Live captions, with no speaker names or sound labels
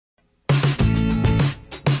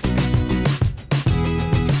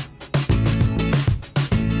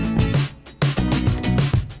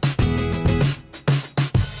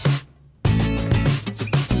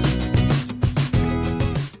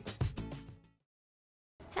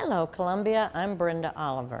Hello, Columbia. I'm Brenda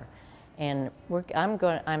Oliver, and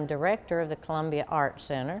I'm director of the Columbia Art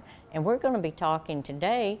Center, and we're going to be talking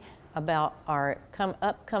today about our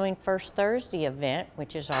upcoming First Thursday event,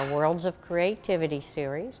 which is our Worlds of Creativity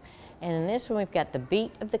series. And in this one, we've got the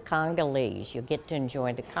Beat of the Congolese. You'll get to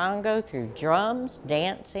enjoy the Congo through drums,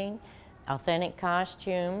 dancing, authentic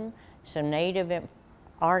costume, some native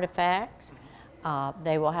artifacts.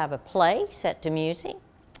 They will have a play set to music,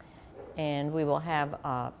 and we will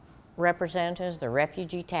have representatives of the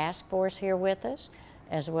Refugee Task Force here with us,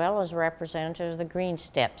 as well as representatives of the Green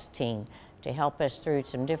Steps team to help us through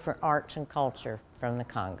some different arts and culture from the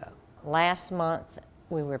Congo. Last month,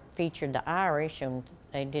 we were featured the Irish, and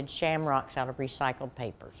they did shamrocks out of recycled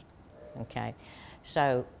papers, okay?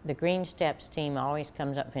 So the Green Steps team always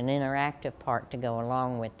comes up with an interactive part to go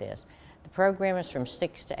along with this. The program is from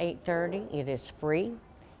 6 to 8:30. It is free.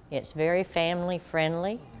 It's very family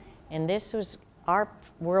friendly. And this was our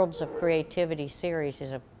Worlds of Creativity series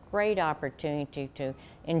is a great opportunity to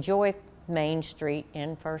enjoy Main Street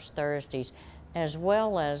and First Thursdays, as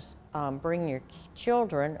well as bring your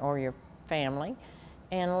children or your family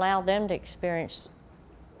and allow them to experience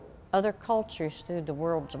other cultures through the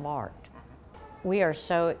worlds of art. We are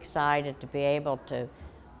so excited to be able to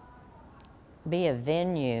be a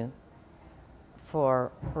venue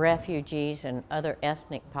for refugees and other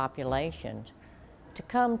ethnic populations to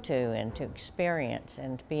come to and to experience,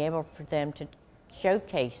 and to be able for them to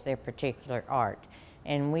showcase their particular art.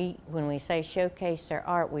 And when we say showcase their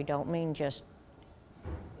art, we don't mean just,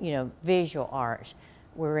 visual arts.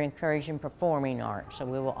 We're encouraging performing arts, so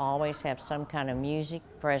we will always have some kind of music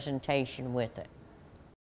presentation with it.